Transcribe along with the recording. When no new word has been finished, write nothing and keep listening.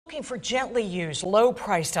Looking for gently used,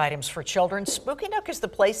 low-priced items for children, Spooky Nook is the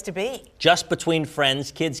place to be. Just Between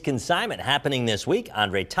Friends Kids Consignment happening this week.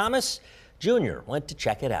 Andre Thomas Jr. went to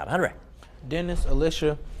check it out. Andre. Dennis,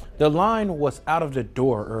 Alicia, the line was out of the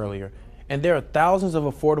door earlier, and there are thousands of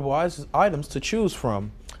affordable items to choose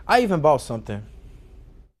from. I even bought something.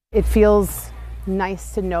 It feels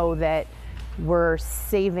nice to know that we're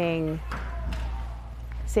saving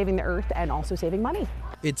the earth and also saving money.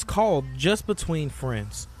 It's called Just Between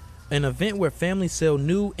Friends, an event where families sell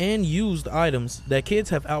new and used items that kids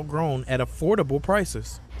have outgrown at affordable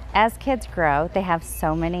prices. As kids grow, they have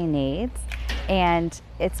so many needs, and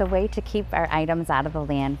it's a way to keep our items out of the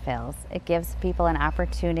landfills. It gives people an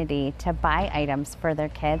opportunity to buy items for their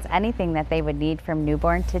kids, anything that they would need from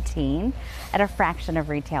newborn to teen, at a fraction of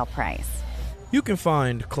retail price. You can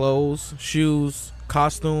find clothes, shoes,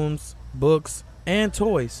 costumes, books, and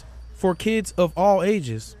toys for kids of all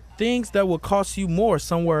ages, things that will cost you more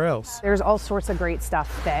somewhere else. There's all sorts of great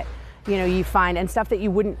stuff that you find, and stuff that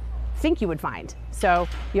you wouldn't think you would find. So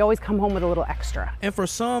you always come home with a little extra. And for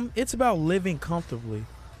some, it's about living comfortably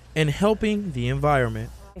and helping the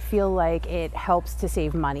environment. I feel like it helps to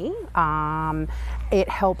save money. It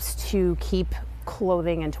helps to keep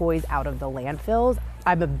clothing and toys out of the landfills.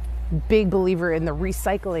 I'm a big believer in the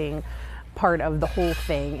recycling part of the whole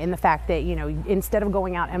thing, in the fact that instead of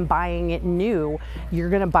going out and buying it new, you're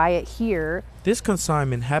going to buy it here. This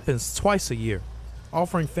consignment happens twice a year,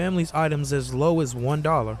 offering families items as low as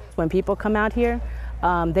 $1. When people come out here,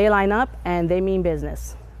 they line up and they mean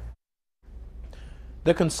business.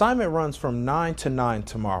 The consignment runs from 9 to 9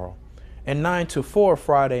 tomorrow and 9 to 4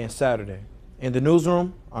 Friday and Saturday. In the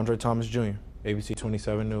newsroom, Andre Thomas Jr., ABC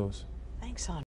 27 News. Thanks, Andre.